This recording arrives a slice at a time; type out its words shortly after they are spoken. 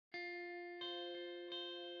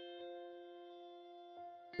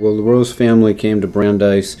Well, the Rose family came to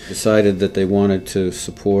Brandeis, decided that they wanted to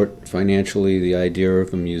support financially the idea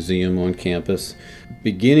of a museum on campus.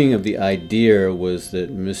 Beginning of the idea was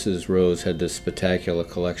that Mrs. Rose had this spectacular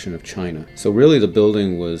collection of china. So really the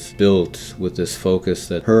building was built with this focus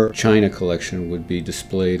that her china collection would be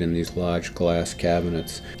displayed in these large glass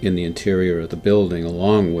cabinets in the interior of the building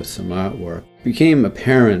along with some artwork. It became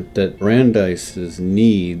apparent that Brandeis's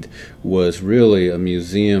need was really a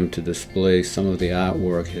museum to display some of the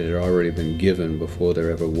artwork that had already been given before there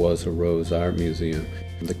ever was a Rose Art Museum.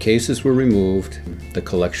 The cases were removed, the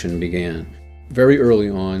collection began. Very early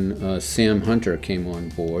on, Sam Hunter came on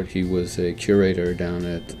board. He was a curator down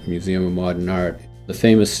at the Museum of Modern Art. The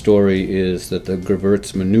famous story is that the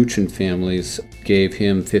Gravertz-Mnuchin families gave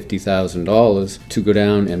him $50,000 to go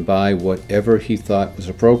down and buy whatever he thought was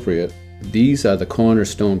appropriate. These are the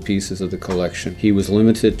cornerstone pieces of the collection. He was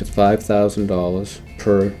limited to $5,000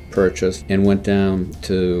 per purchase and went down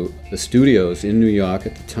to the studios in New York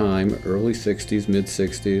at the time, early 60s, mid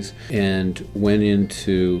 60s, and went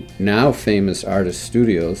into now famous artist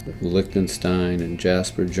studios, Lichtenstein and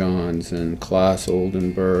Jasper Johns and Claes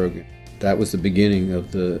Oldenburg. That was the beginning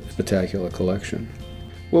of the spectacular collection.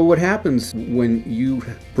 Well, what happens when you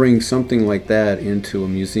bring something like that into a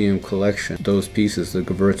museum collection, those pieces, the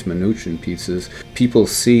Gravertz-Mnuchin pieces, people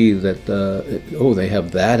see that, oh, they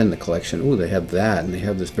have that in the collection, oh, they have that, and they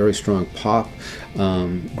have this very strong pop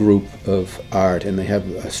group of art, and they have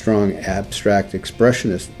a strong abstract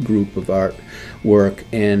expressionist group of artwork,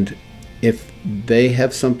 and if they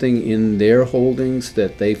have something in their holdings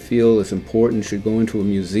that they feel is important, should go into a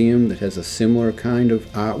museum that has a similar kind of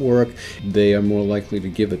artwork, they are more likely to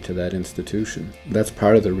give it to that institution. That's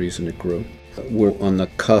part of the reason it grew. We're on the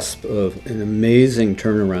cusp of an amazing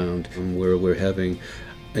turnaround where we're having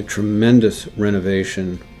a tremendous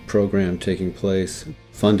renovation program taking place,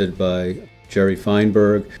 funded by Jerry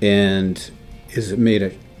Feinberg, and has made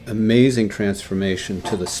an amazing transformation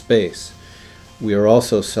to the space. We are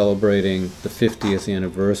also celebrating the 50th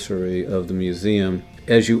anniversary of the museum.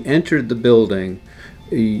 As you entered the building,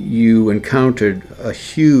 you encountered a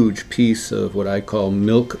huge piece of what I call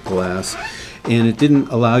milk glass, and it didn't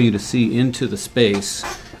allow you to see into the space.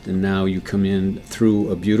 And now you come in through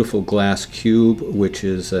a beautiful glass cube, which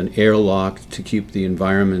is an airlock to keep the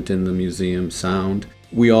environment in the museum sound.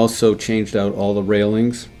 We also changed out all the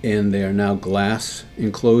railings, and they are now glass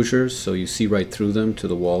enclosures, so you see right through them to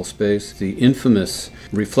the wall space. The infamous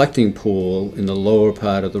reflecting pool in the lower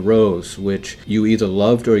part of the Rose, which you either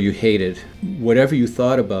loved or you hated. Whatever you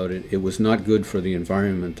thought about it, it was not good for the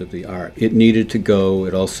environment of the art. It needed to go.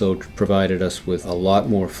 It also provided us with a lot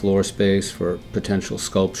more floor space for potential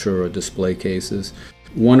sculpture or display cases.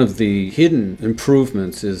 One of the hidden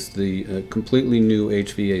improvements is the completely new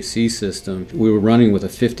HVAC system. We were running with a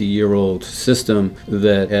 50-year-old system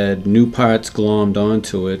that had new parts glommed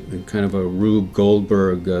onto it, and kind of a Rube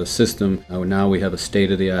Goldberg system. Now we have a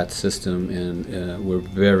state-of-the-art system, and we're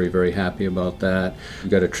very, very happy about that. We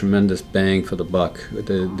got a tremendous bang for the buck.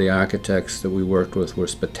 The architects that we worked with were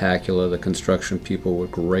spectacular. The construction people were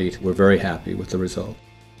great. We're very happy with the result.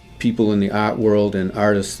 People in the art world and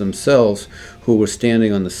artists themselves who were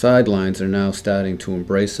standing on the sidelines are now starting to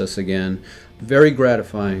embrace us again. Very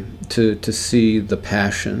gratifying to see the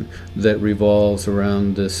passion that revolves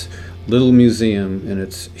around this little museum and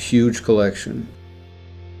its huge collection.